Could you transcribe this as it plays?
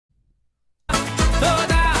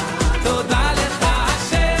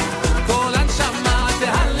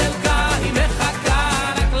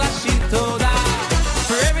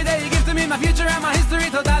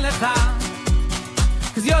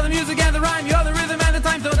again the rhyme, you're the rhythm and the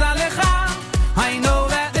time, toda lecha. I know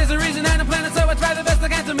that there's a reason and a plan, so I try the best I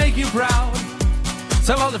can to make you proud.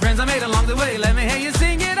 So all the friends I made along the way, let me hear you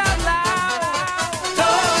sing it out loud.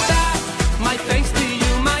 Toda, my thanks to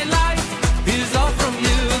you, my life is all from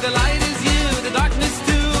you. The light is you, the darkness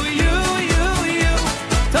too. You.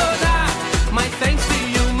 Toda, my thanks to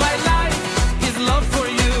you, my life is love for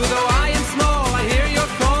you. Though I am small, I hear your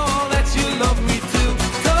call that you love me too.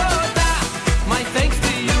 Toda, my thanks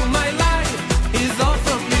to you, my life is all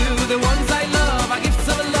from you. The ones I love are gifts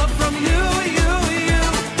of love from you.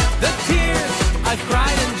 The tears I've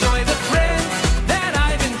cried and joy, the friends that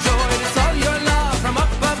I've enjoyed. It's all your love from up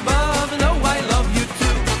above. No, I love you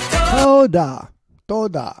too.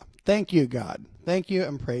 Toda. Thank you, God. Thank you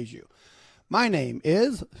and praise you. My name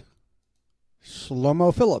is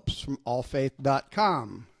Shlomo Phillips from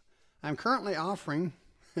allfaith.com. I'm currently offering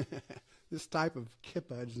this type of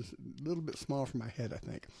kippah, just a little bit small for my head, I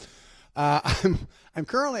think. I'm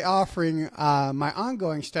currently offering my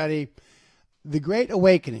ongoing study, The Great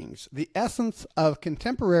Awakenings, the Essence of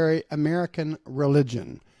Contemporary American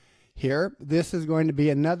Religion. Here, this is going to be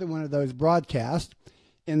another one of those broadcasts.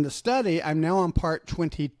 In the study, I'm now on part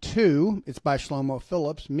 22. It's by Shlomo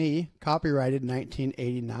Phillips, me, copyrighted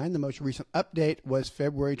 1989. The most recent update was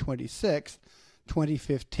February 26,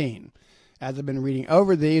 2015. As I've been reading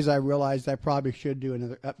over these, I realized I probably should do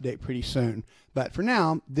another update pretty soon. But for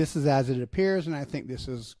now, this is as it appears, and I think this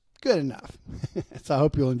is good enough. So I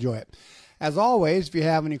hope you'll enjoy it. As always, if you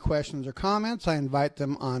have any questions or comments, I invite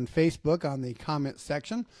them on Facebook on the comments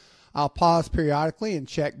section. I'll pause periodically and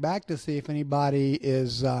check back to see if anybody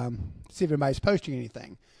is anybody's posting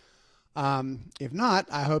anything. If not,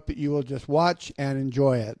 I hope that you will just watch and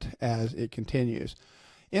enjoy it as it continues.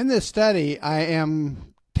 In this study, I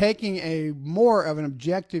am taking a more of an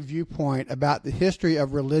objective viewpoint about the history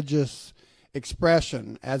of religious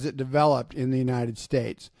expression as it developed in the United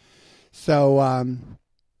States. So I'm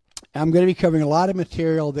going to be covering a lot of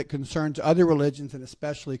material that concerns other religions and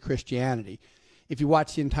especially Christianity. If you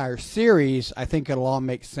watch the entire series, I think it'll all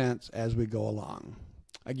make sense as we go along.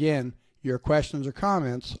 Again, your questions or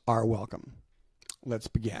comments are welcome. Let's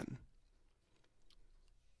begin.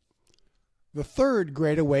 The Third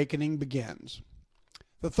Great Awakening begins.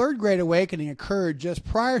 The Third Great Awakening occurred just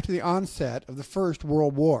prior to the onset of the First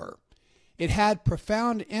World War. It had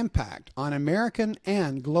profound impact on American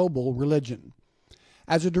and global religion.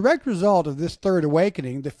 As a direct result of this Third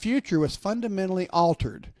Awakening, the future was fundamentally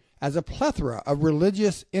altered as a plethora of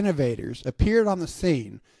religious innovators appeared on the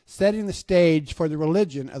scene, setting the stage for the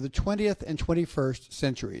religion of the 20th and 21st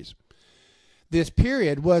centuries. This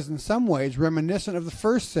period was in some ways reminiscent of the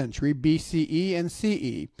first century BCE and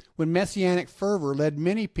CE, when messianic fervor led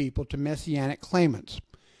many people to messianic claimants.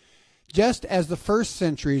 Just as the first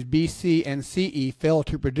centuries BC and CE failed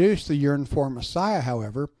to produce the yearned-for Messiah,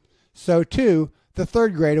 however, so too the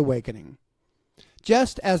Third Great Awakening.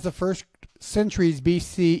 Just as the first centuries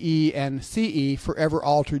BCE and CE forever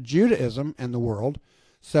altered Judaism and the world,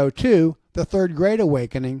 so too the Third Great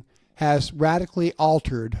Awakening has radically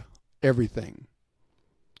altered everything.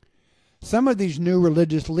 Some of these new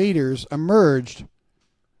religious leaders encouraged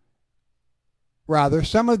the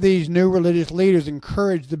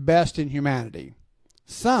best in humanity.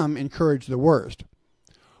 Some encouraged the worst.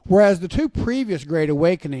 Whereas the two previous Great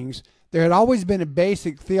Awakenings, there had always been a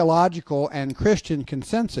basic theological and Christian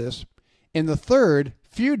consensus. In the third,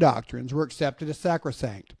 few doctrines were accepted as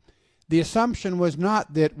sacrosanct. The assumption was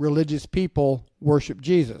not that religious people worship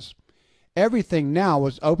Jesus. Everything now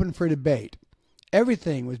was open for debate.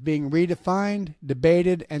 Everything was being redefined,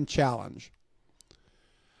 debated, and challenged.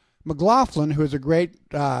 McLaughlin, who is a great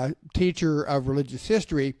teacher of religious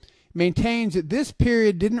history, maintains that this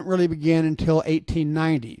period didn't really begin until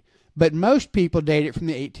 1890, but most people date it from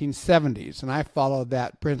the 1870s, and I follow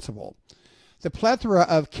that principle. The plethora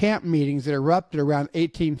of camp meetings that erupted around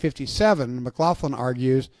 1857, McLaughlin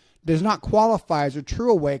argues, does not qualify as a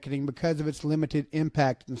true awakening because of its limited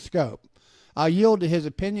impact and scope. I'll yield to his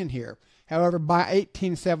opinion here. However, by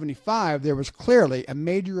 1875, there was clearly a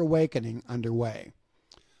major awakening underway.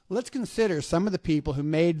 Let's consider some of the people who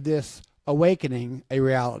made this awakening a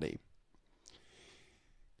reality.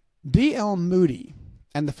 D.L. Moody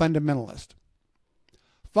and the Fundamentalist.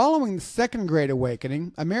 Following the Second Great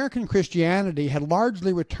Awakening, American Christianity had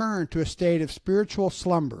largely returned to a state of spiritual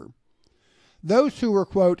slumber. Those who were,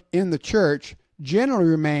 quote, in the church generally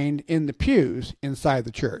remained in the pews inside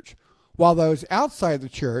the church, while those outside the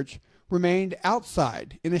church remained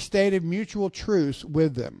outside in a state of mutual truce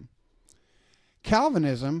with them.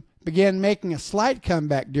 Calvinism began making a slight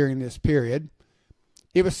comeback during this period.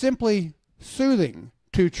 It was simply soothing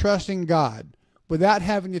to trusting God, without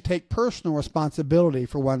having to take personal responsibility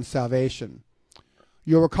for one's salvation.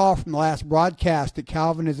 You'll recall from the last broadcast that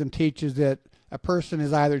Calvinism teaches that a person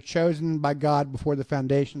is either chosen by God before the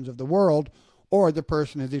foundations of the world, or the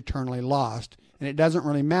person is eternally lost, and it doesn't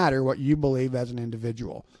really matter what you believe as an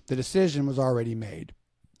individual. The decision was already made.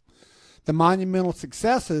 The monumental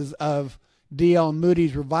successes of D.L.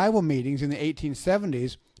 Moody's revival meetings in the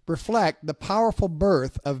 1870s reflect the powerful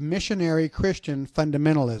birth of missionary Christian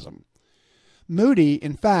fundamentalism. Moody,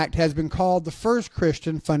 in fact, has been called the first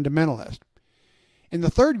Christian fundamentalist. In the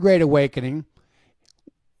Third Great Awakening,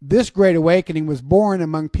 this Great Awakening was born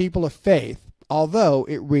among people of faith, although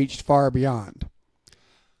it reached far beyond.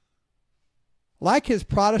 Like his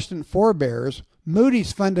Protestant forebears,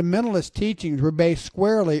 Moody's fundamentalist teachings were based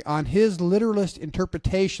squarely on his literalist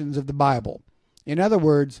interpretations of the Bible. In other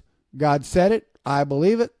words, God said it, I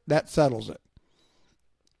believe it, that settles it.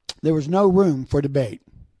 There was no room for debate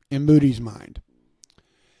in Moody's mind.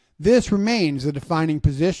 This remains the defining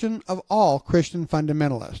position of all Christian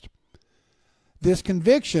fundamentalists. This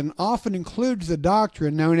conviction often includes the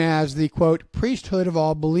doctrine known as the, quote, priesthood of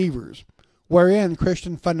all believers, wherein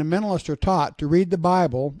Christian fundamentalists are taught to read the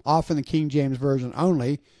Bible, often the King James Version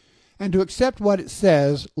only, and to accept what it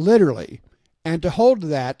says literally, and to hold to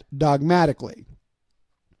that dogmatically.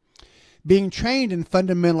 Being trained in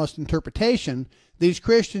fundamentalist interpretation, these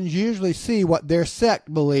Christians usually see what their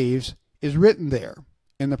sect believes is written there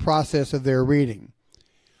in the process of their reading.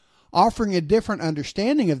 Offering a different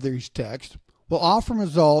understanding of these texts will often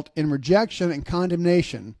result in rejection and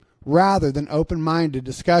condemnation rather than open-minded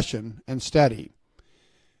discussion and study.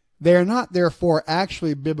 They are not, therefore,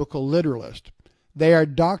 actually biblical literalists. They are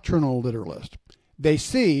doctrinal literalists. They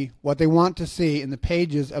see what they want to see in the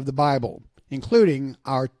pages of the Bible, including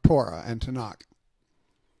our Torah and Tanakh.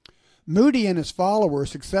 Moody and his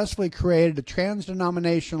followers successfully created a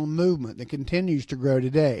trans-denominational movement that continues to grow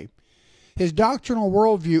today. His doctrinal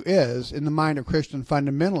worldview is, in the mind of Christian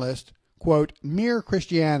fundamentalists, quote, mere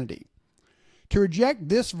Christianity. To reject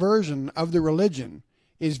this version of the religion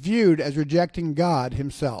is viewed as rejecting God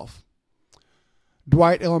himself.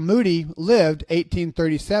 Dwight L. Moody lived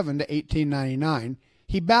 1837 to 1899.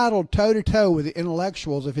 He battled toe-to-toe with the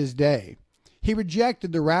intellectuals of his day. He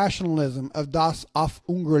rejected the rationalism of Das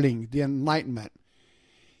Aufungerling, the Enlightenment.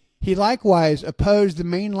 He likewise opposed the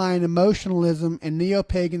mainline emotionalism and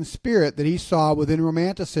neo-pagan spirit that he saw within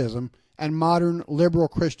Romanticism and modern liberal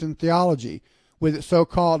Christian theology, with its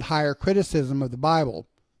so-called higher criticism of the Bible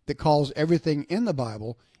that calls everything in the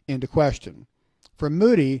Bible into question. For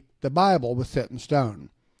Moody, the Bible was set in stone.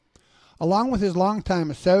 Along with his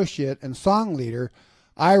longtime associate and song leader,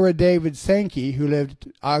 Ira David Sankey, who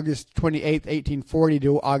lived August 28, 1840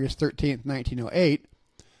 to August 13, 1908,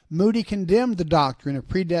 Moody condemned the doctrine of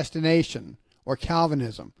predestination, or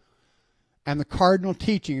Calvinism, and the cardinal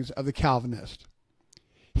teachings of the Calvinists.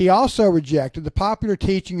 He also rejected the popular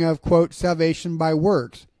teaching of, quote, salvation by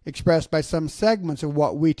works, expressed by some segments of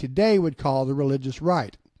what we today would call the religious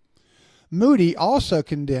right. Moody also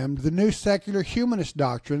condemned the new secular humanist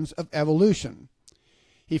doctrines of evolution.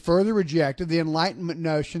 He further rejected the Enlightenment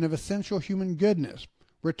notion of essential human goodness,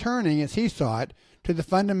 returning, as he saw it, to the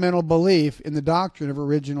fundamental belief in the doctrine of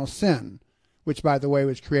original sin, which, by the way,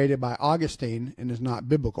 was created by Augustine and is not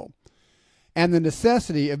biblical, and the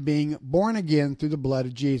necessity of being born again through the blood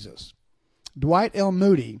of Jesus. Dwight L.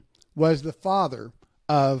 Moody was the father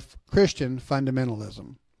of Christian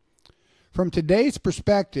fundamentalism. From today's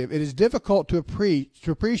perspective, it is difficult to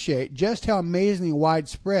appreciate just how amazingly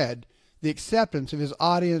widespread the acceptance of his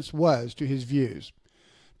audience was to his views.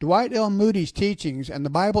 Dwight L. Moody's teachings and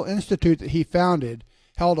the Bible Institute that he founded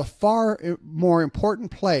held a far more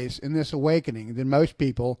important place in this awakening than most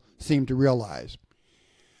people seem to realize.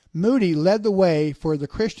 Moody led the way for the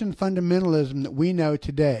Christian fundamentalism that we know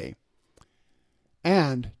today,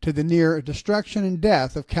 and to the near destruction and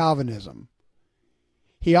death of Calvinism.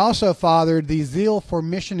 He also fathered the zeal for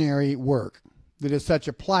missionary work that is such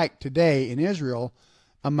a plight today in Israel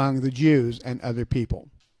among the Jews and other people.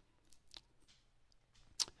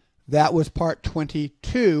 That was part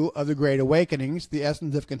 22 of The Great Awakenings, The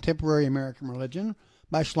Essence of Contemporary American Religion,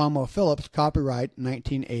 by Shlomo Phillips, copyright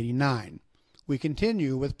 1989. We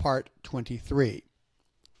continue with part 23.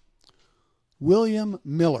 William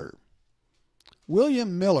Miller.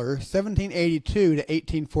 William Miller, 1782 to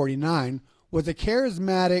 1849, was a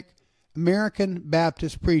charismatic American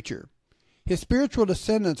Baptist preacher. His spiritual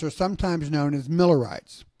descendants are sometimes known as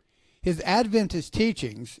Millerites. His Adventist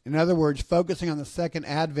teachings, in other words, focusing on the second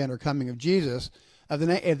advent or coming of Jesus of the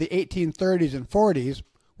 1830s and 40s,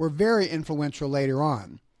 were very influential later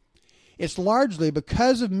on. It's largely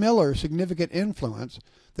because of Miller's significant influence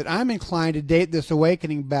that I'm inclined to date this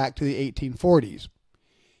awakening back to the 1840s.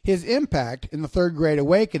 His impact in the Third Great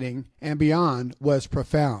Awakening and beyond was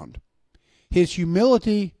profound. His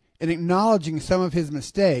humility in acknowledging some of his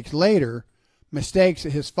mistakes later, mistakes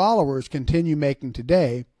that his followers continue making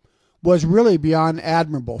today, was really beyond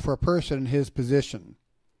admirable for a person in his position.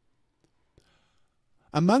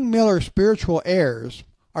 Among Miller's spiritual heirs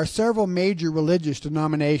are several major religious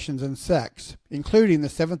denominations and sects, including the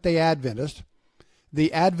Seventh-day Adventists,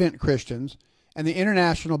 the Advent Christians, and the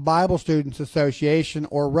International Bible Students Association,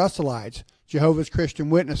 or Russellites, Jehovah's Christian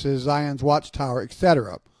Witnesses, Zion's Watchtower,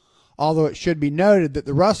 etc., although it should be noted that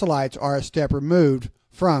the Russellites are a step removed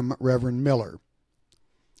from Reverend Miller.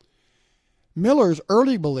 Miller's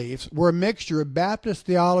early beliefs were a mixture of Baptist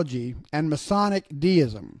theology and Masonic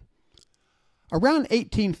deism. Around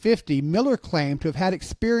 1850, Miller claimed to have had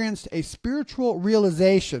experienced a spiritual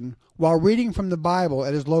realization while reading from the Bible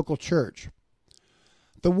at his local church.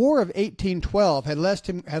 The War of 1812 had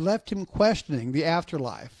left him questioning the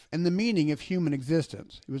afterlife and the meaning of human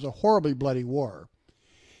existence. It was a horribly bloody war.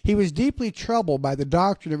 He was deeply troubled by the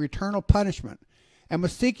doctrine of eternal punishment and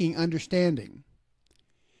was seeking understanding.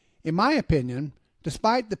 In my opinion,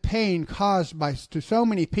 despite the pain caused to so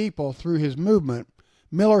many people through his movement,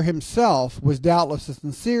 Miller himself was doubtless a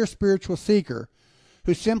sincere spiritual seeker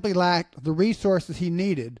who simply lacked the resources he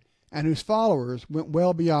needed and whose followers went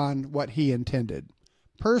well beyond what he intended.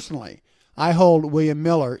 Personally, I hold William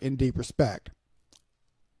Miller in deep respect,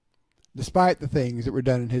 despite the things that were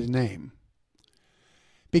done in his name.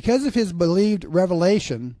 Because of his believed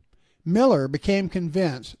revelation, Miller became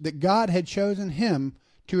convinced that God had chosen him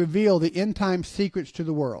to reveal the end-time secrets to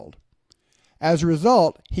the world. As a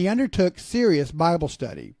result, he undertook serious Bible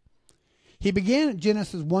study. He began at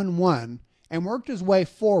Genesis 1:1 and worked his way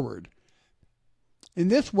forward. In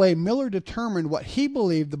this way, Miller determined what he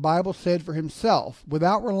believed the Bible said for himself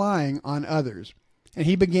without relying on others, and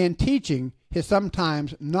he began teaching his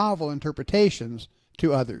sometimes novel interpretations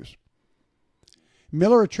to others.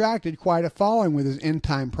 Miller attracted quite a following with his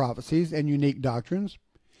end-time prophecies and unique doctrines.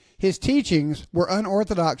 His teachings were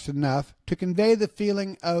unorthodox enough to convey the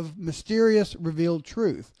feeling of mysterious revealed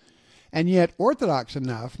truth, and yet orthodox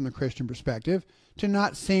enough from the Christian perspective to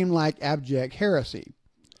not seem like abject heresy.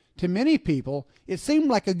 To many people, it seemed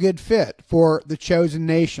like a good fit for the chosen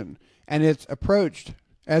nation and as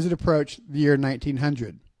it approached the year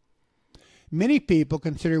 1900. Many people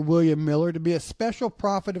consider William Miller to be a special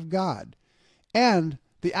prophet of God, and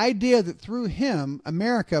the idea that through him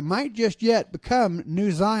America might just yet become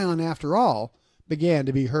New Zion after all began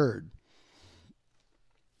to be heard.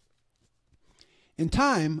 In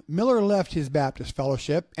time, Miller left his Baptist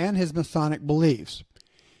fellowship and his Masonic beliefs.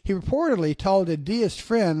 He reportedly told a deist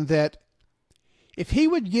friend that if he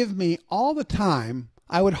would give me all the time,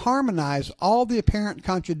 I would harmonize all the apparent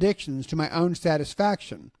contradictions to my own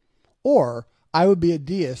satisfaction, or I would be a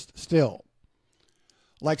deist still.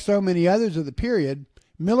 Like so many others of the period,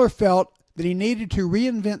 Miller felt that he needed to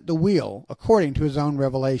reinvent the wheel according to his own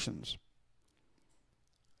revelations.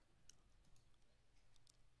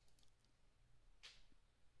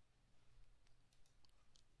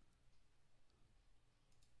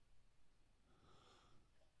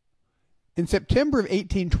 In September of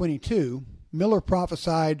 1822, Miller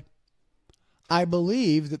prophesied, "I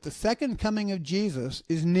believe that the second coming of Jesus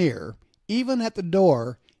is near, even at the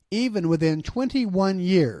door, even within 21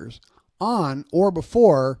 years, on or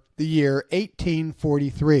before the year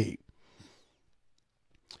 1843.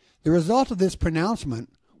 The result of this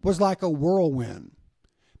pronouncement was like a whirlwind.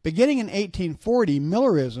 Beginning in 1840,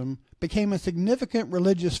 Millerism became a significant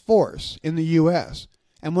religious force in the U.S.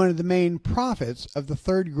 and one of the main prophets of the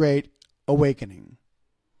Third Great Awakening.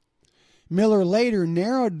 Miller later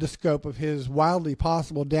narrowed the scope of his wildly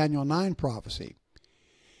possible Daniel 9 prophecy.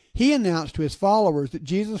 He announced to his followers that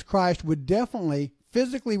Jesus Christ would definitely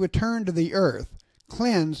physically return to the earth,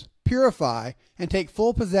 cleanse, purify, and take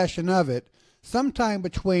full possession of it sometime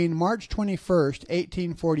between March 21st,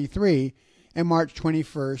 1843 and March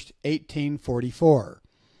 21st, 1844.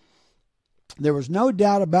 There was no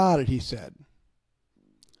doubt about it, he said.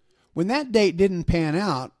 When that date didn't pan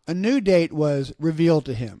out, a new date was revealed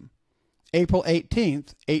to him, April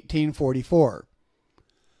 18th, 1844.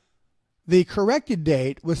 The corrected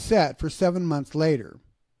date was set for 7 months later,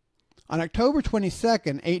 on October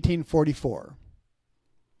 22nd, 1844.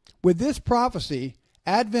 With this prophecy,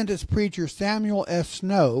 Adventist preacher Samuel S.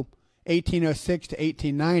 Snow, 1806 to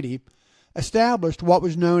 1890, established what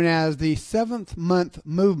was known as the Seventh Month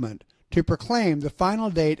Movement to proclaim the final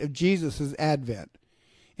date of Jesus' advent.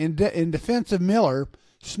 In defense of Miller,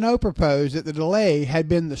 Snow proposed that the delay had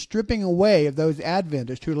been the stripping away of those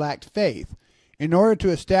Adventists who lacked faith in order to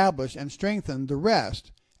establish and strengthen the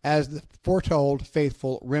rest as the foretold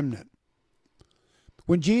faithful remnant.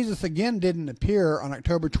 When Jesus again didn't appear on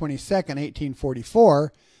October 22nd,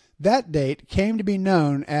 1844, that date came to be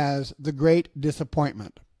known as the Great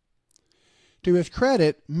Disappointment. To his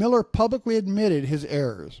credit, Miller publicly admitted his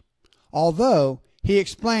errors, although he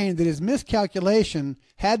explained that his miscalculation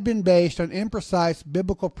had been based on imprecise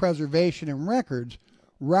biblical preservation and records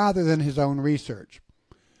rather than his own research.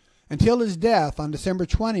 Until his death on December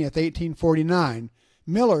 20th, 1849,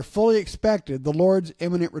 Miller fully expected the Lord's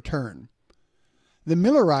imminent return. The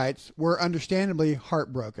Millerites were understandably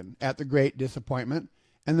heartbroken at the Great Disappointment,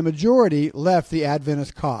 and the majority left the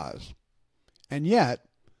Adventist cause. And yet,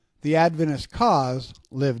 the Adventist cause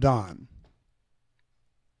lived on.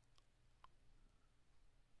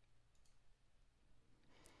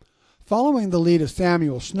 Following the lead of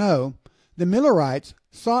Samuel Snow, the Millerites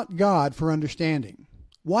sought God for understanding.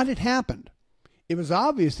 What had happened? It was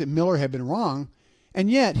obvious that Miller had been wrong,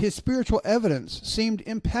 and yet his spiritual evidence seemed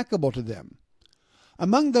impeccable to them.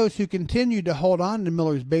 Among those who continued to hold on to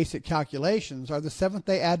Miller's basic calculations are the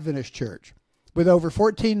Seventh-day Adventist Church, with over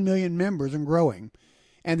 14 million members and growing,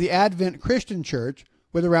 and the Advent Christian Church,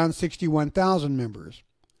 with around 61,000 members.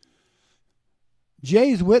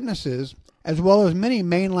 Jay's Witnesses, as well as many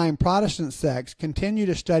mainline Protestant sects, continue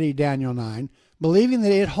to study Daniel 9, believing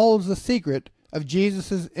that it holds the secret of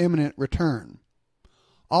Jesus' imminent return.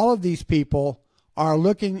 All of these people are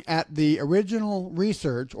looking at the original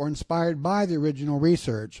research or inspired by the original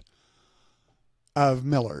research of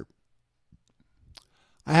Miller.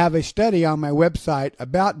 I have a study on my website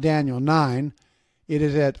about Daniel 9. It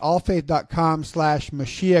is at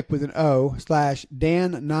allfaith.com/Mashiach with an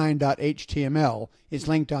O/Dan9.html. It's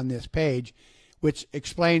linked on this page, which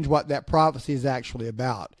explains what that prophecy is actually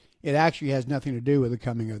about. It actually has nothing to do with the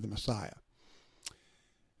coming of the Messiah.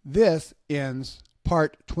 This ends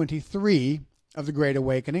part 23 of The Great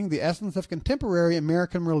Awakening, The Essence of Contemporary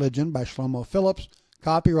American Religion by Shlomo Phillips,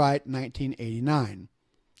 copyright 1989.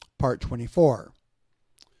 Part 24.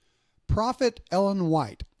 Prophet Ellen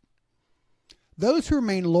White. Those who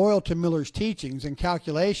remained loyal to Miller's teachings and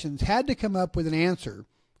calculations had to come up with an answer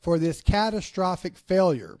for this catastrophic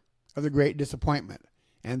failure of the Great Disappointment,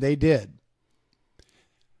 and they did.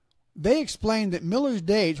 They explained that Miller's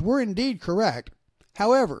dates were indeed correct.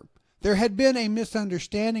 However, there had been a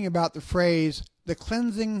misunderstanding about the phrase, the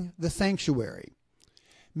cleansing the sanctuary.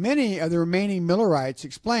 Many of the remaining Millerites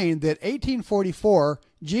explained that 1844,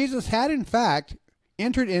 Jesus had in fact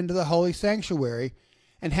entered into the holy sanctuary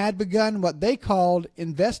and had begun what they called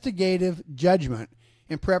investigative judgment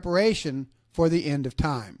in preparation for the end of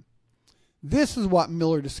time. This is what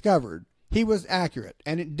Miller discovered. He was accurate,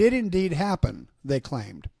 and it did indeed happen, they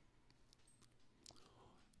claimed.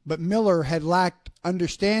 But Miller had lacked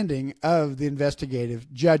understanding of the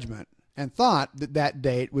investigative judgment and thought that that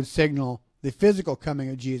date would signal the physical coming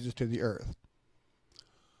of Jesus to the earth.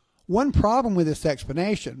 One problem with this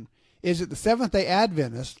explanation is that the Seventh-day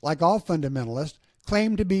Adventists, like all fundamentalists,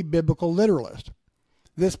 claim to be biblical literalists.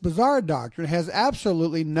 This bizarre doctrine has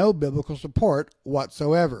absolutely no biblical support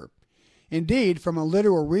whatsoever. Indeed, from a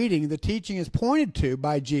literal reading, the teaching is pointed to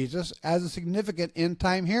by Jesus as a significant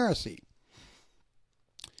end-time heresy.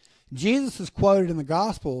 Jesus is quoted in the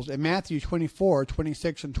Gospels in Matthew 24,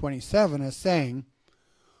 26, and 27 as saying,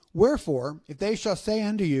 "Wherefore, if they shall say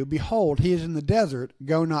unto you, Behold, he is in the desert,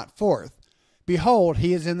 go not forth. Behold,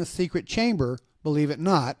 he is in the secret chamber, believe it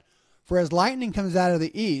not. For as lightning comes out of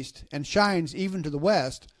the east, and shines even to the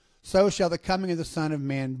west, so shall the coming of the Son of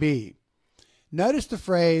Man be." Notice the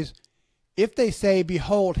phrase, if they say,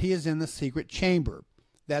 Behold, he is in the secret chamber.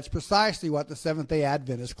 That's precisely what the Seventh-day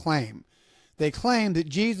Adventists claim. They claim that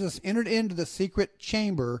Jesus entered into the secret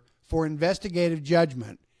chamber for investigative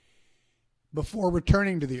judgment before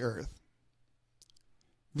returning to the earth.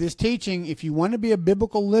 This teaching, if you want to be a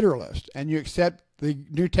biblical literalist and you accept the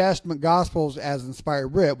New Testament Gospels as inspired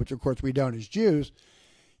writ, which of course we don't as Jews,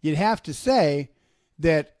 you'd have to say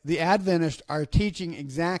that the Adventists are teaching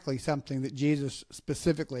exactly something that Jesus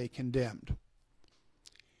specifically condemned.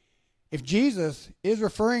 If Jesus is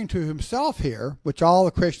referring to himself here, which all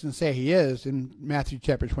the Christians say he is in Matthew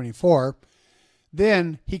chapter 24,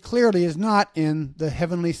 then he clearly is not in the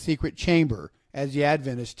heavenly secret chamber as the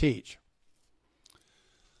Adventists teach.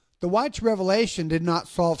 The White's revelation did not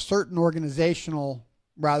solve certain the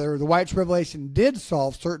White's revelation did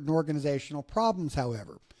solve certain organizational problems,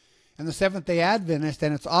 however. And the Seventh-day Adventist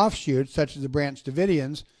and its offshoots, such as the Branch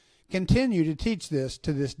Davidians, continue to teach this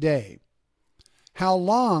to this day. How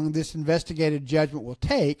long this investigative judgment will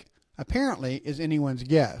take, apparently is anyone's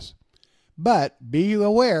guess. But be you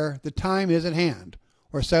aware the time is at hand,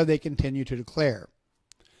 or so they continue to declare.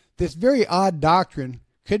 This very odd doctrine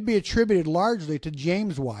could be attributed largely to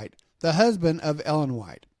James White, the husband of Ellen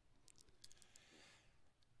White.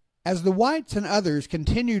 As the Whites and others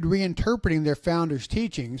continued reinterpreting their founders'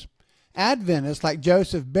 teachings, Adventists like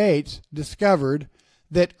Joseph Bates discovered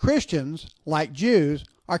that Christians, like Jews,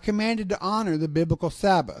 are commanded to honor the biblical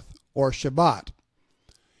Sabbath, or Shabbat.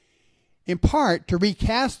 In part, to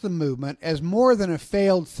recast the movement as more than a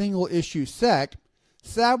failed single-issue sect,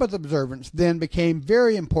 Sabbath observance then became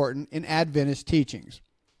very important in Adventist teachings.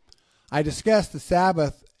 I discussed the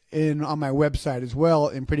Sabbath on my website as well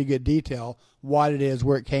in pretty good detail, what it is,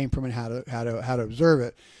 where it came from, and how to observe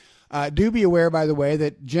it. Do be aware, by the way,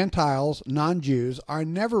 that Gentiles, non-Jews, are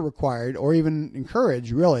never required or even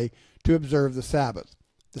encouraged, really, to observe the Sabbath.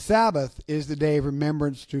 The Sabbath is the day of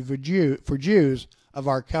remembrance for Jews of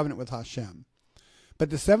our covenant with Hashem. But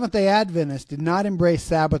the Seventh-day Adventists did not embrace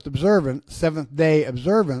Seventh-day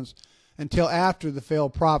observance until after the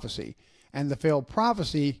failed prophecy, and the failed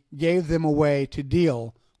prophecy gave them a way to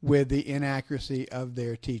deal with the inaccuracy of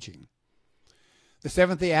their teaching. The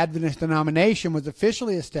Seventh-day Adventist denomination was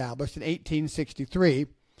officially established in 1863.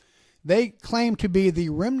 They claim to be the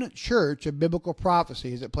remnant church of biblical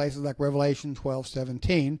prophecies at places like Revelation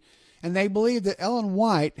 12:17, and they believe that Ellen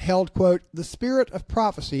White held, quote, the spirit of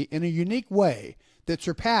prophecy in a unique way that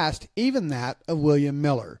surpassed even that of William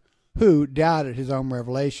Miller, who doubted his own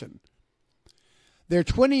revelation. Their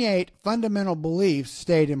 28 fundamental beliefs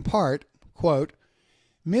state in part, quote,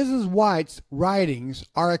 Mrs. White's writings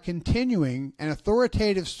are a continuing and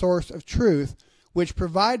authoritative source of truth which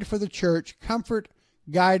provide for the church comfort,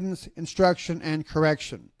 guidance, instruction, and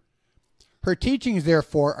correction. Her teachings,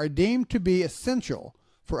 therefore, are deemed to be essential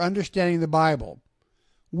for understanding the Bible,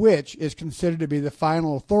 which is considered to be the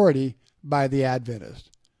final authority by the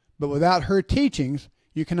Adventist. But without her teachings,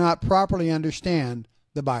 you cannot properly understand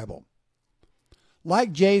the Bible.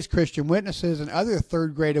 Like Jay's Christian Witnesses and other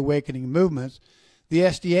Third Great Awakening movements, the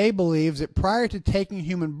SDA believes that prior to taking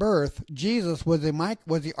human birth, Jesus was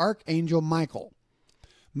the Archangel Michael.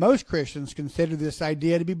 Most Christians consider this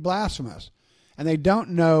idea to be blasphemous, and they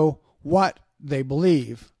don't know what they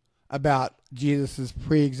believe about Jesus'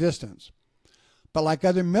 pre-existence. But like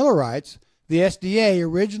other Millerites, the SDA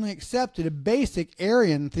originally accepted a basic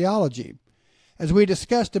Arian theology. As we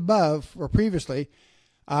discussed above or previously,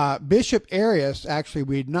 Bishop Arius, actually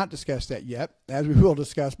we'd not discussed that yet, as we will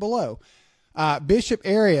discuss below. Bishop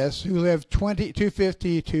Arius, who lived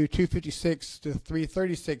 250 to 256 to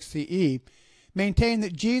 336 CE, maintained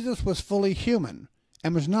that Jesus was fully human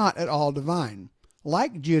and was not at all divine.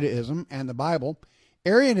 Like Judaism and the Bible,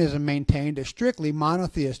 Arianism maintained a strictly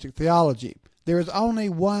monotheistic theology. There is only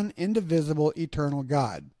one indivisible eternal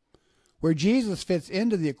God. Where Jesus fits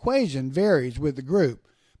into the equation varies with the group,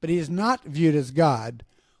 but he is not viewed as God,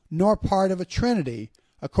 nor part of a Trinity,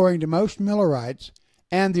 according to most Millerites,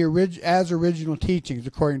 and as original teachings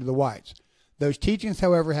according to the Whites. Those teachings,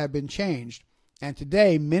 however, have been changed, and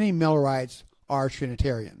today many Millerites are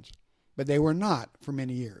Trinitarians, but they were not for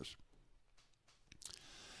many years.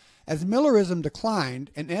 As Millerism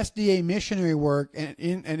declined and SDA missionary work and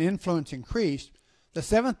influence increased, the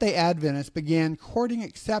Seventh-day Adventists began courting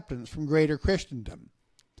acceptance from greater Christendom.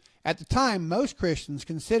 At the time, most Christians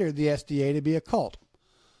considered the SDA to be a cult.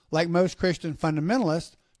 Like most Christian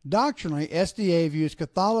fundamentalists, doctrinally, SDA views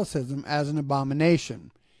Catholicism as an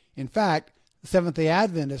abomination. In fact, the Seventh-day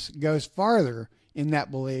Adventist goes farther in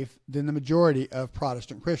that belief than the majority of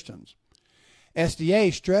Protestant Christians.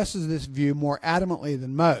 SDA stresses this view more adamantly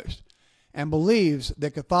than most and believes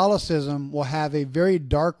that Catholicism will have a very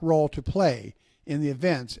dark role to play in the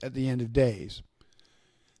events at the end of days.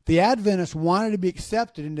 The Adventists wanted to be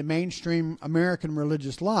accepted into mainstream American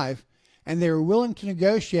religious life, and they were willing to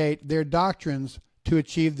negotiate their doctrines to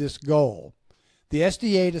achieve this goal. The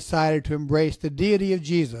SDA decided to embrace the deity of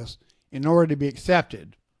Jesus in order to be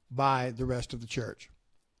accepted by the rest of the church.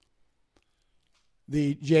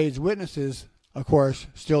 The Jehovah's Witnesses, of course,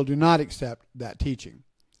 still do not accept that teaching.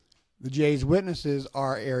 The Jehovah's Witnesses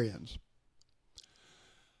are Arians.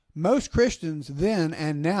 Most Christians then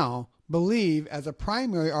and now believe as a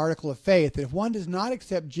primary article of faith that if one does not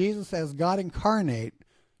accept Jesus as God incarnate,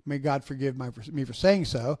 may God forgive me for saying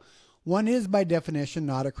so, one is by definition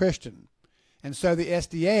not a Christian. And so the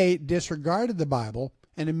SDA disregarded the Bible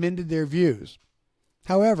and amended their views.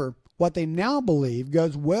 However, what they now believe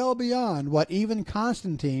goes well beyond what even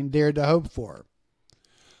Constantine dared to hope for.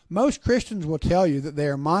 Most Christians will tell you that they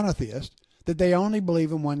are monotheists, that they only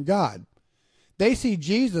believe in one God. They see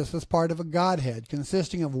Jesus as part of a Godhead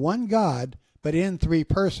consisting of one God but in three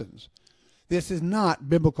persons. This is not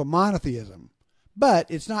biblical monotheism, but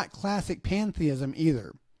it's not classic pantheism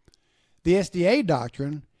either. The SDA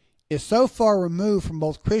doctrine is so far removed from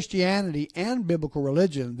both Christianity and biblical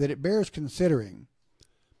religion that it bears considering.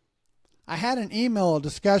 I had an email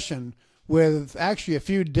discussion with actually a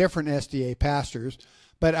few different SDA pastors,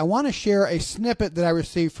 but I want to share a snippet that I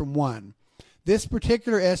received from one. This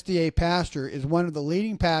particular SDA pastor is one of the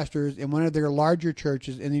leading pastors in one of their larger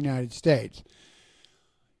churches in the United States.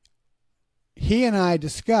 He and I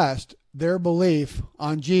discussed their belief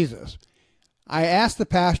on Jesus. I asked the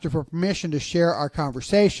pastor for permission to share our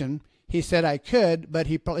conversation. He said I could, but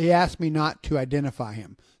he asked me not to identify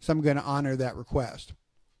him, so I'm going to honor that request.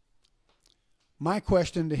 My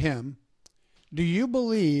question to him: do you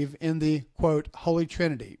believe in the, quote, Holy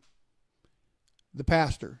Trinity? The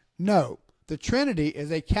pastor: no, the Trinity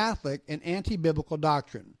is a Catholic and anti-biblical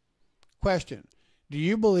doctrine. Question: do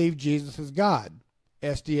you believe Jesus is God?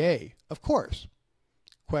 SDA: of course.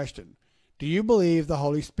 Question: do you believe the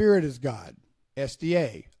Holy Spirit is God?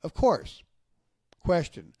 SDA: of course.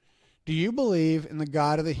 Question: do you believe in the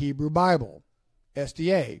God of the Hebrew Bible?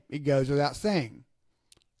 SDA: it goes without saying.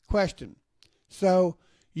 Question: so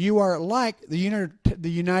you are like the United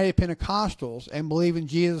Pentecostals and believe in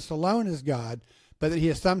Jesus alone as God, but that he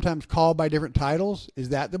is sometimes called by different titles? Is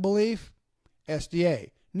that the belief?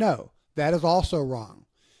 SDA: no, that is also wrong.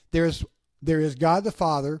 There is God the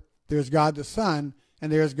Father, there is God the Son, and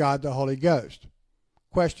there is God the Holy Ghost.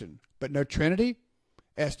 Question: but no Trinity?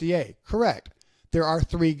 SDA: correct. There are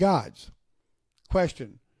three gods.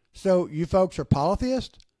 Question: so you folks are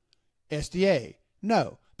polytheists? SDA: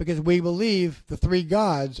 no, because we believe the three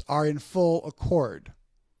gods are in full accord.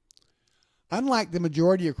 Unlike the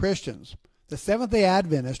majority of Christians, the Seventh-day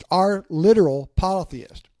Adventists are literal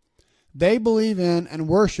polytheists. They believe in and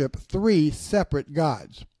worship three separate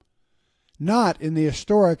gods. Not in the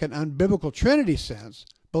historic and unbiblical Trinity sense,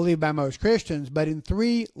 believed by most Christians, but in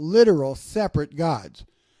three literal separate gods.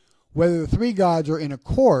 Whether the three gods are in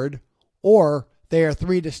accord or they are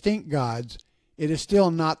three distinct gods, it is still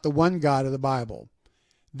not the one God of the Bible.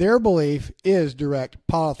 Their belief is direct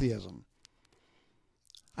polytheism.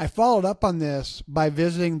 I followed up on this by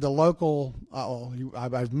visiting the local,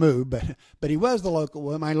 I've moved, but he was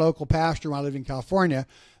my local pastor when I lived in California,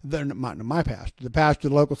 my pastor, the pastor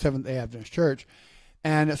of the local Seventh-day Adventist church.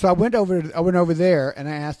 And so I went over there and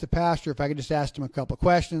I asked the pastor if I could just ask him a couple of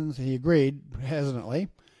questions, and he agreed hesitantly.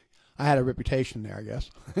 I had a reputation there, I guess.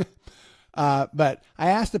 But I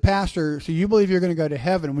asked the pastor, so you believe you're going to go to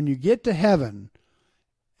heaven. When you get to heaven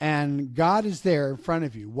and God is there in front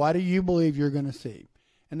of you, what do you believe you're going to see?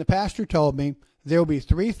 And the pastor told me there will be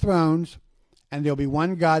three thrones and there'll be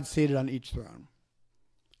one God seated on each throne.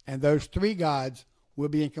 And those three gods will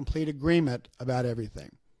be in complete agreement about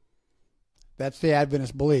everything. That's the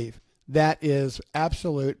Adventist belief. That is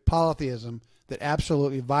absolute polytheism that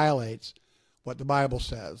absolutely violates what the Bible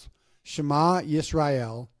says. Shema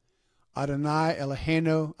Yisrael, Adonai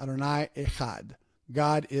Eloheinu, Adonai Echad.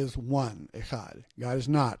 God is one, Echad. God is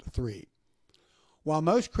not three. While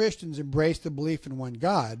most Christians embrace the belief in one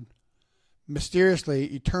God, mysteriously,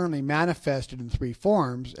 eternally manifested in three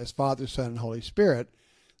forms as Father, Son, and Holy Spirit,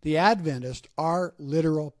 the Adventists are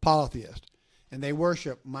literal polytheists, and they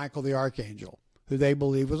worship Michael the Archangel, who they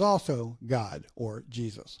believe was also God or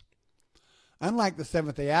Jesus. Unlike the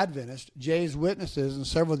Seventh-day Adventists, Jehovah's Witnesses and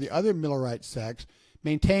several of the other Millerite sects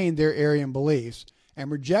maintain their Arian beliefs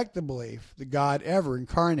and reject the belief that God ever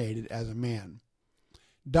incarnated as a man.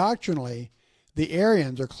 Doctrinally, the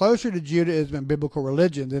Arians are closer to Judaism and biblical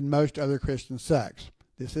religion than most other Christian sects.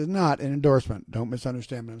 This is not an endorsement. Don't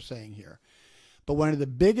misunderstand what I'm saying here. But one of the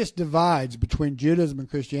biggest divides between Judaism and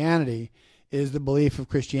Christianity is the belief of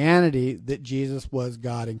Christianity that Jesus was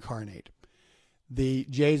God incarnate. The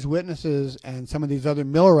Jehovah's Witnesses and some of these other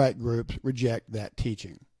Millerite groups reject that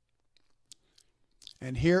teaching.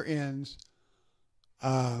 And here ends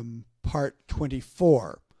part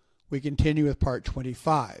 24. We continue with part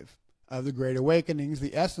 25 of The Great Awakenings,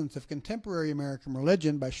 The Essence of Contemporary American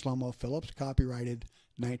Religion by Shlomo Phillips, copyrighted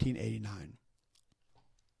 1989.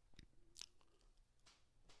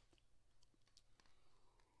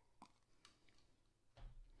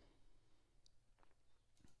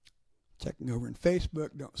 Checking over in Facebook,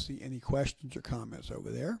 don't see any questions or comments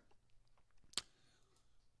over there.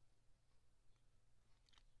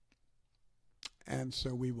 And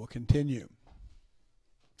so we will continue.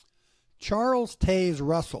 Charles Taze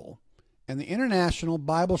Russell and the International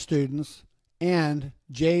Bible Students and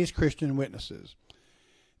Jay's Christian Witnesses.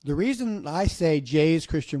 The reason I say Jay's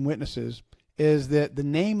Christian Witnesses is that the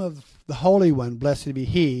name of the Holy One, blessed be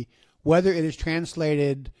He, whether it is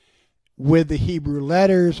translated with the Hebrew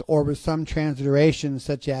letters or with some transliterations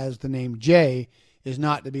such as the name J is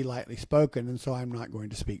not to be lightly spoken, and so I'm not going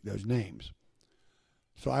to speak those names.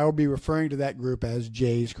 So I will be referring to that group as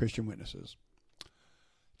J's Christian Witnesses.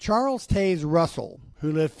 Charles Taze Russell,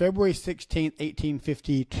 who lived February 16,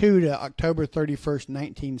 1852 to October 31,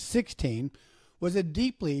 1916, was a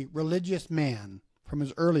deeply religious man from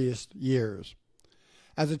his earliest years.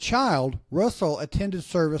 As a child, Russell attended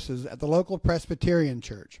services at the local Presbyterian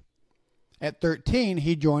church. At 13,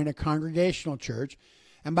 he joined a congregational church,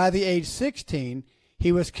 and by the age 16,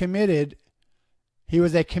 he was a committed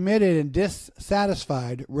and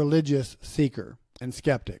dissatisfied religious seeker and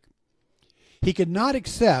skeptic. He could not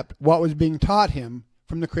accept what was being taught him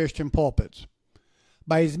from the Christian pulpits.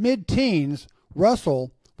 By his mid-teens,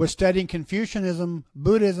 Russell was studying Confucianism,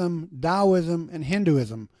 Buddhism, Taoism, and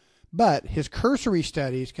Hinduism, but his cursory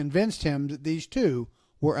studies convinced him that these too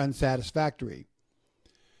were unsatisfactory.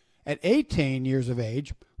 At 18 years of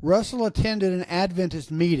age, Russell attended an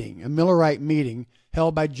Adventist meeting, a Millerite meeting,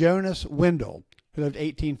 held by Jonas Wendell, who lived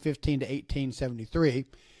 1815 to 1873,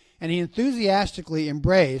 and he enthusiastically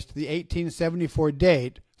embraced the 1874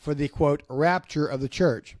 date for the, quote, rapture of the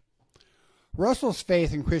church. Russell's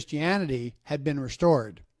faith in Christianity had been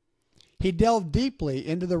restored. He delved deeply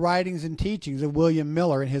into the writings and teachings of William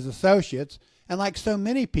Miller and his associates, and like so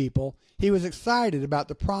many people, he was excited about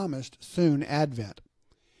the promised soon advent.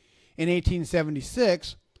 In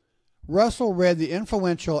 1876, Russell read the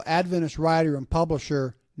influential Adventist writer and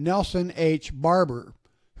publisher Nelson H. Barber,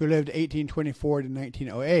 who lived 1824 to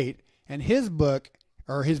 1908, and his book,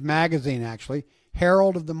 or his magazine actually,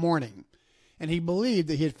 Herald of the Morning, and he believed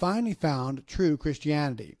that he had finally found true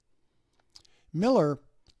Christianity. Miller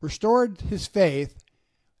restored his faith,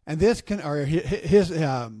 and the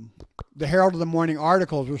Herald of the Morning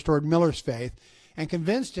articles restored Miller's faith and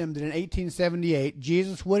convinced him that in 1878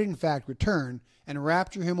 Jesus would in fact return and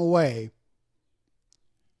rapture him away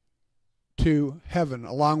to heaven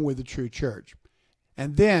along with the true church,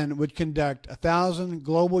 and then would conduct 1,000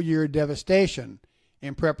 global year devastation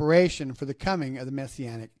in preparation for the coming of the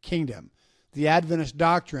Messianic kingdom. The Adventist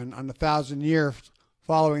doctrine on the 1,000 years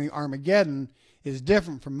following the Armageddon is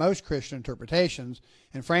different from most Christian interpretations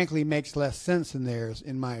and frankly makes less sense than theirs,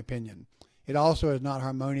 in my opinion. It also is not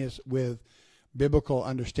harmonious with biblical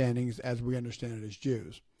understandings as we understand it as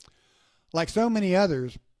Jews. Like so many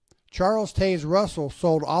others, Charles Taze Russell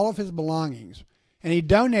sold all of his belongings, and he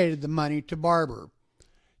donated the money to Barber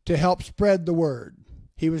to help spread the word.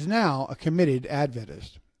 He was now a committed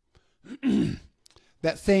Adventist.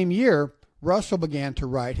 That same year, Russell began to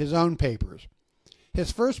write his own papers.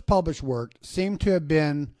 His first published work seemed to have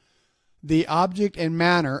been The Object and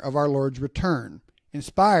Manner of Our Lord's Return.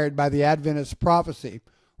 Inspired by the Adventist prophecy,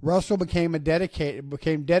 Russell became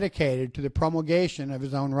dedicated to the promulgation of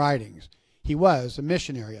his own writings. He was a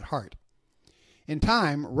missionary at heart. In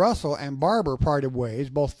time, Russell and Barber parted ways,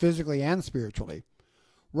 both physically and spiritually.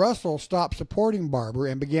 Russell stopped supporting Barber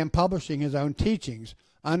and began publishing his own teachings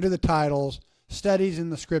under the titles Studies in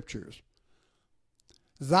the Scriptures.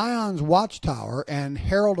 Zion's Watchtower and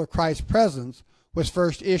Herald of Christ's Presence was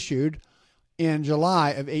first issued in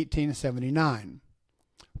July of 1879.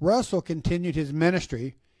 Russell continued his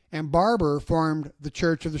ministry, and Barber formed the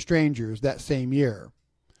Church of the Strangers that same year.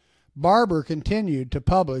 Barber continued to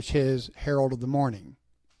publish his Herald of the Morning.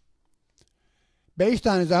 Based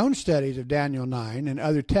on his own studies of Daniel 9 and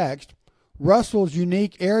other texts, Russell's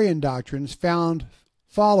unique Arian doctrines found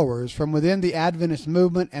followers from within the Adventist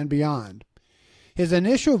movement and beyond. His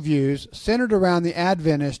initial views centered around the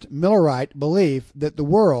Adventist Millerite belief that the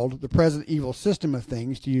world, the present evil system of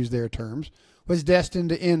things, to use their terms, was destined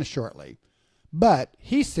to end shortly. But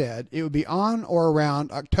he said it would be on or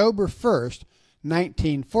around October 1st,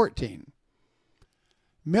 1914.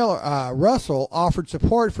 Russell offered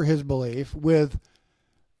support for his belief with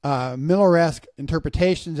Milleresque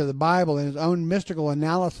interpretations of the Bible and his own mystical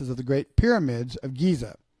analysis of the Great Pyramids of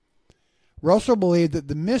Giza. Russell believed that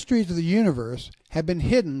the mysteries of the universe had been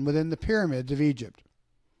hidden within the pyramids of Egypt.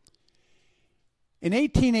 In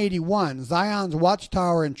 1881, Zion's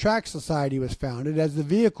Watchtower and Tract Society was founded as the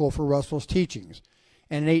vehicle for Russell's teachings,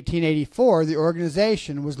 and in 1884 the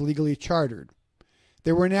organization was legally chartered.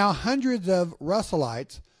 There were now hundreds of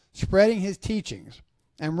Russellites spreading his teachings,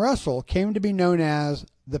 and Russell came to be known as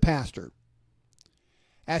the pastor.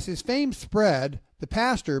 As his fame spread, the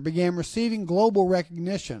pastor began receiving global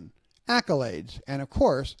recognition, accolades, and of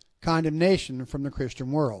course, condemnation from the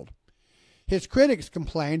Christian world. His critics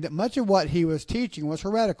complained that much of what he was teaching was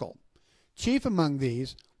heretical. Chief among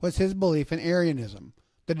these was his belief in Arianism,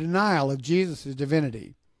 the denial of Jesus'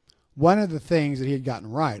 divinity. One of the things that he had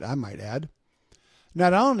gotten right, I might add.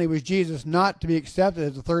 Not only was Jesus not to be accepted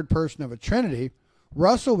as the third person of a Trinity,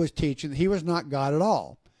 Russell was teaching that he was not God at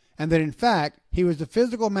all, and that in fact he was the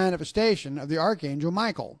physical manifestation of the Archangel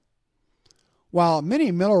Michael. While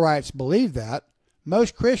many Millerites believed that,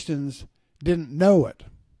 most Christians didn't know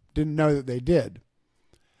that they did.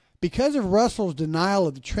 Because of Russell's denial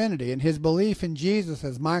of the Trinity and his belief in Jesus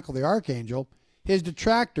as Michael the Archangel, his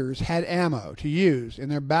detractors had ammo to use in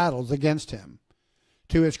their battles against him.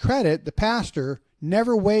 To his credit, the pastor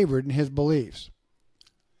never wavered in his beliefs.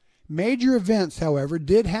 Major events, however,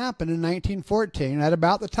 did happen in 1914 at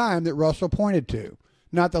about the time that Russell pointed to,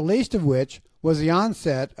 not the least of which was the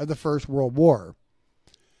onset of the First World War.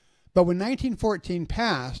 But when 1914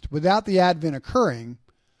 passed, without the Advent occurring,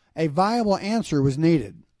 a viable answer was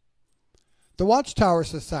needed. The Watchtower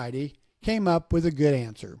Society came up with a good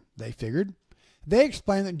answer, they figured. They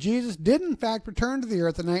explained that Jesus did in fact return to the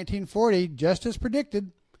earth in 1940, just as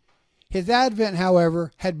predicted. His advent,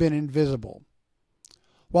 however, had been invisible.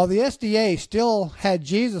 While the SDA still had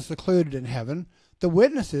Jesus secluded in heaven, the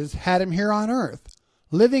witnesses had him here on earth,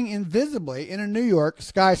 living invisibly in a New York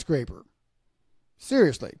skyscraper.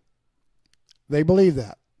 Seriously, they believe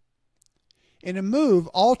that. In a move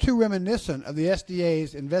all too reminiscent of the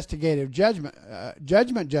SDA's investigative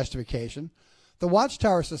judgment justification, the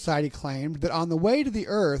Watchtower Society claimed that on the way to the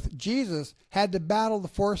earth, Jesus had to battle the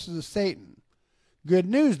forces of Satan. Good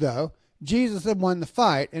news, though, Jesus had won the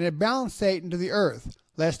fight and had bound Satan to the earth,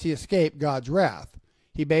 lest he escape God's wrath.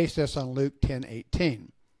 He based this on Luke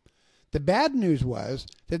 10:18. The bad news was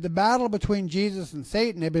that the battle between Jesus and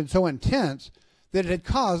Satan had been so intense that it had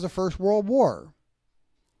caused the First World War.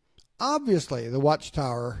 Obviously, the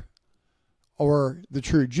Watchtower, or the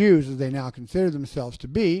true Jews as they now consider themselves to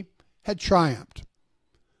be, had triumphed.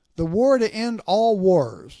 The war to end all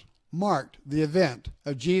wars marked the event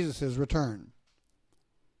of Jesus' return.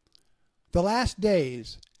 The last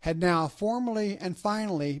days had now formally and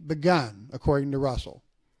finally begun, according to Russell.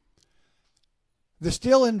 The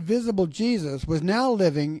still invisible Jesus was now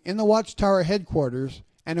living in the Watchtower headquarters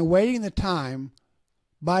and awaiting the time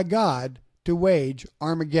by God to wage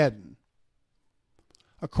Armageddon.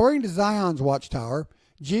 According to Zion's Watchtower,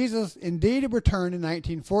 Jesus indeed had returned in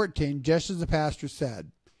 1914, just as the pastor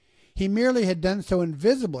said. He merely had done so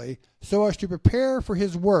invisibly so as to prepare for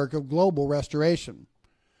his work of global restoration.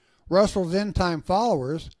 Russell's end-time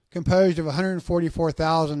followers, composed of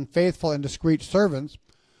 144,000 faithful and discreet servants,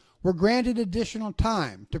 were granted additional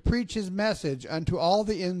time to preach his message unto all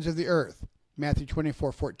the ends of the earth. Matthew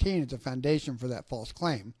 24:14 is the foundation for that false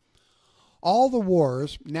claim. All the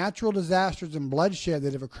wars, natural disasters, and bloodshed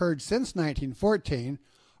that have occurred since 1914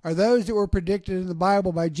 are those that were predicted in the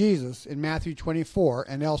Bible by Jesus in Matthew 24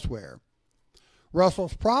 and elsewhere.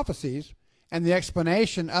 Russell's prophecies and the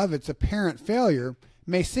explanation of its apparent failure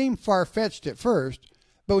may seem far-fetched at first,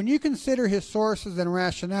 but when you consider his sources and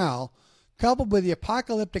rationale, coupled with the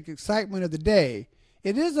apocalyptic excitement of the day,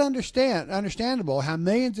 it is understandable how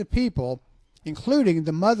millions of people, including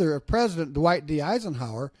the mother of President Dwight D.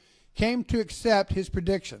 Eisenhower, came to accept his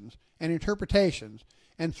predictions and interpretations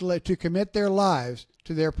and to commit their lives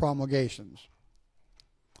to their promulgations.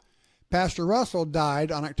 Pastor Russell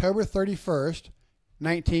died on October 31st,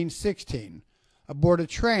 1916, aboard a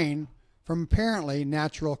train from apparently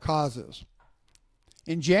natural causes.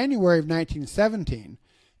 In January of 1917,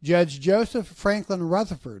 Judge Joseph Franklin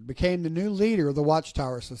Rutherford became the new leader of the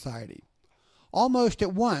Watchtower Society. Almost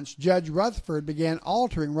at once, Judge Rutherford began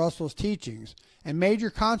altering Russell's teachings, and major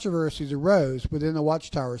controversies arose within the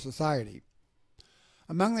Watchtower Society.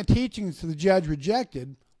 Among the teachings the judge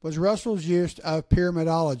rejected was Russell's use of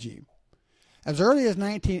pyramidology. As early as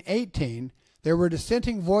 1918, there were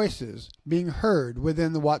dissenting voices being heard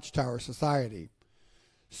within the Watchtower Society.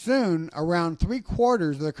 Soon, around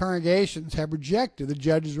 3/4 of the congregations had rejected the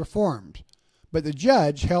judge's reforms, but the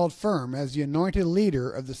judge held firm as the anointed leader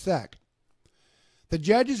of the sect. The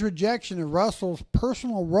judge's rejection of Russell's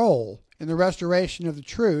personal role in the restoration of the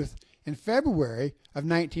truth in February of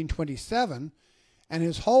 1927 and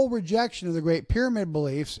his whole rejection of the Great Pyramid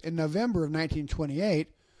beliefs in November of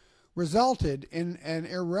 1928 resulted in an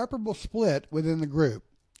irreparable split within the group.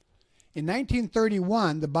 In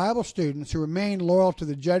 1931, the Bible students who remained loyal to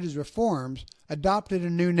the judge's reforms adopted a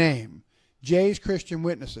new name, Jay's Christian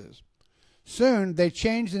Witnesses. Soon, they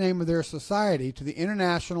changed the name of their society to the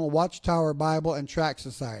International Watchtower Bible and Tract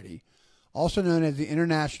Society, also known as the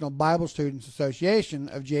International Bible Students Association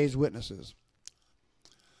of Jay's Witnesses.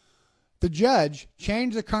 The judge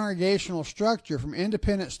changed the congregational structure from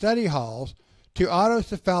independent study halls to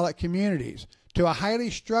autocephalic communities to a highly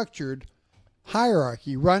structured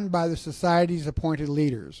hierarchy run by the society's appointed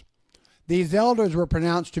leaders. These elders were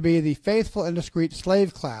pronounced to be the faithful and discreet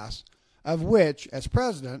slave class, of which, as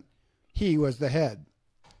president, he was the head.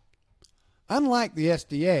 Unlike the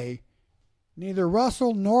SDA, neither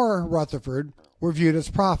Russell nor Rutherford were viewed as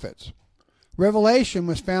prophets. Revelation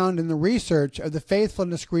was found in the research of the faithful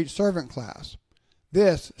and discreet servant class.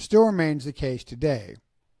 This still remains the case today.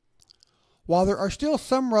 While there are still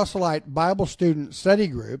some Russellite Bible student study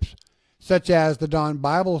groups, such as the Dawn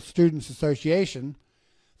Bible Students Association,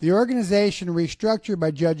 the organization restructured by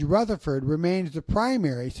Judge Rutherford remains the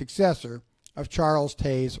primary successor of Charles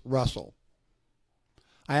Taze Russell.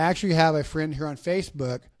 I actually have a friend here on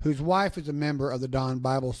Facebook whose wife is a member of the Dawn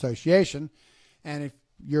Bible Association, and if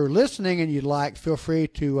you're listening and you'd like, feel free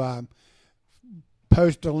to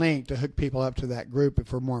post a link to hook people up to that group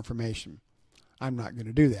for more information. I'm not going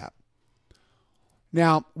to do that.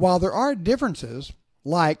 Now, while there are differences,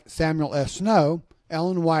 like Samuel S. Snow,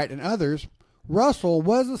 Ellen White, and others, Russell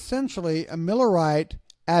was essentially a Millerite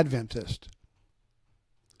Adventist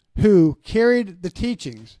who carried the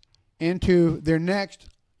teachings into their next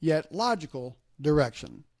yet logical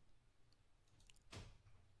direction.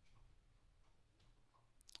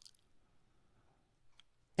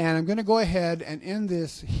 And I'm going to go ahead and end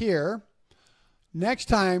this here. Next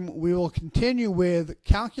time we will continue with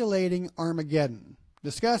calculating Armageddon,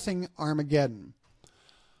 discussing Armageddon.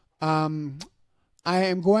 I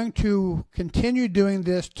am going to continue doing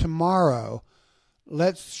this tomorrow.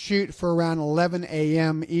 Let's shoot for around 11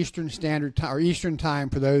 a.m. Eastern Standard Time, or Eastern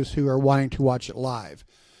Time for those who are wanting to watch it live.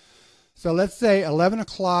 So let's say 11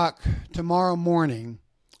 o'clock tomorrow morning,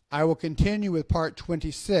 I will continue with part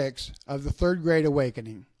 26 of the Third Great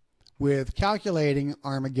Awakening with calculating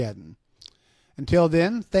Armageddon. Until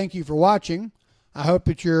then, thank you for watching. I hope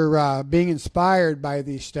that you're being inspired by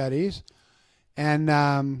these studies. And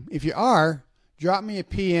if you are, drop me a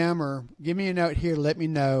PM or give me a note here to let me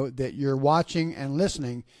know that you're watching and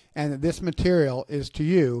listening and that this material is to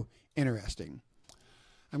you interesting.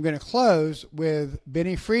 I'm going to close with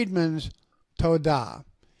Benny Friedman's Todah.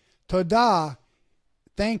 Todah,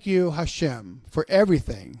 thank you, Hashem, for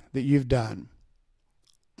everything that you've done.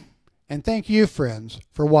 And thank you, friends,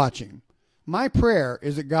 for watching. My prayer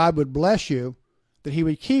is that God would bless you, that he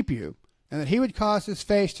would keep you, and that he would cause his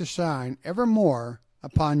face to shine evermore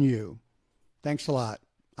upon you. Thanks a lot.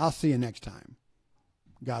 I'll see you next time.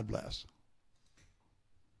 God bless.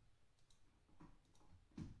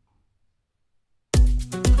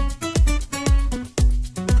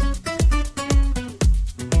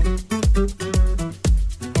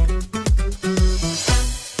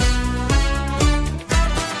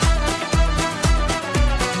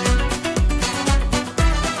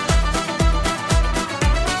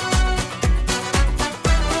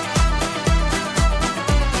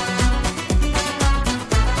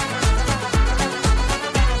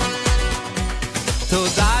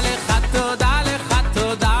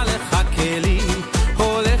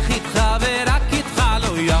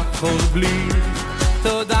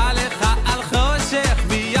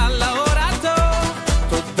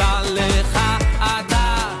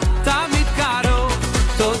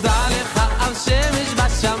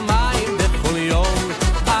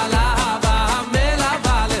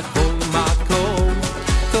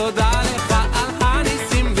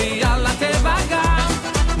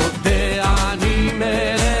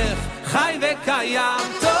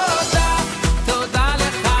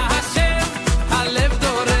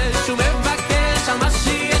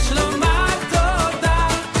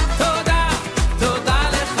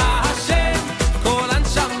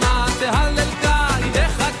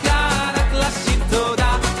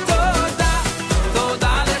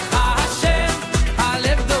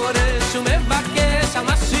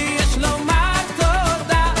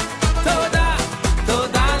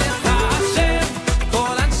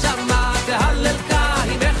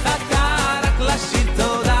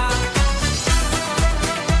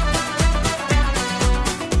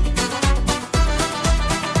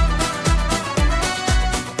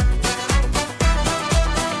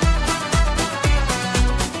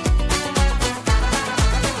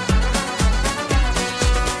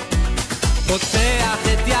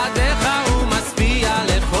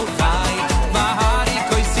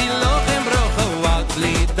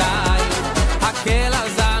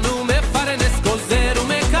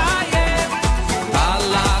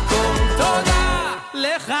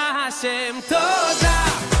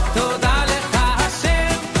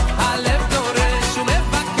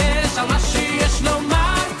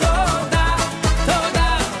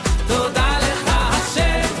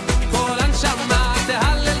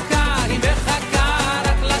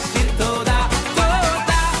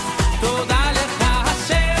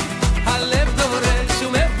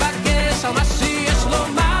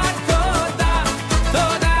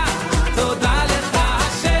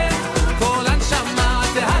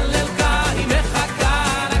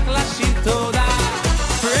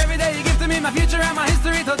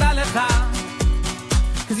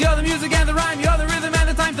 the music and the rhyme, you're the rhythm and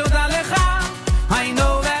the time, toda lecha. I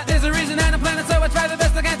know that there's a reason and a planet, so I try the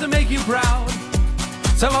best I can to make you proud.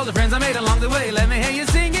 So all the friends I made along the way, let me hear you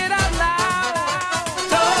sing it out loud.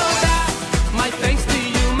 Toda, my thanks to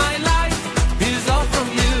you, my life is all from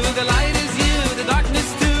you. The light is you, the darkness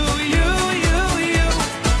too, you.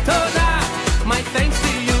 Toda, my thanks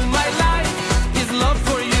to you, my life is love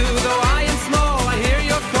for you. Though I am small, I hear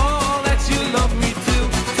your call that you love me too.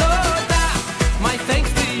 Toda, my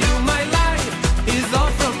thanks to you, my life is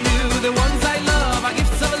all from you. The ones I love, I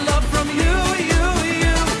gifts of love from you.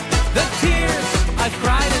 The tears I've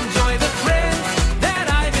cried and joy, the friends that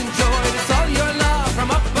I've enjoyed. It's all your love from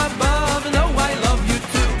up above. No, I love you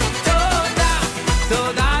too. Toda,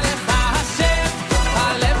 toda lecha Hashem,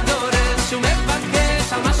 halev doresh umevakesh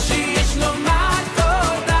al ma sheyesh lomar.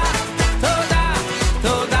 Toda, toda,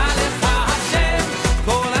 toda lecha Hashem,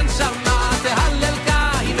 kol הנשמה תהללך,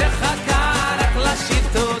 היא מחכה רק לשיר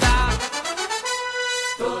תודה.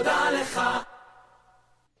 תודה לך.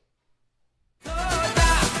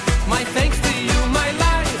 My thanks to you, my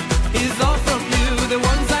life is all from you. The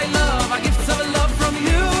ones I love, I gifts of love from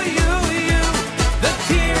you. The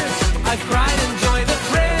tears I've cried and joy, the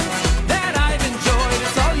friends that I've enjoyed.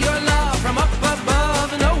 It's all your love from up above.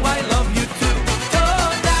 No, I love you too.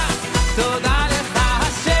 Toda, toda lecha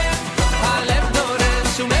Hashem, halev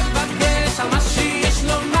doresh umevakesh al ma sheyesh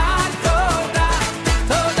lomar. Toda,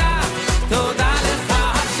 toda, toda lecha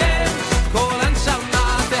Hashem, kol הנשמה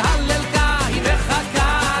תהללך, היא מחכה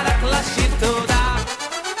רק לשיר תודה.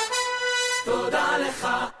 תודה לך.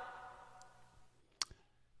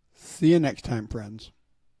 See you next time, friends.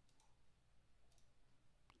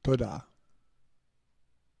 Toda.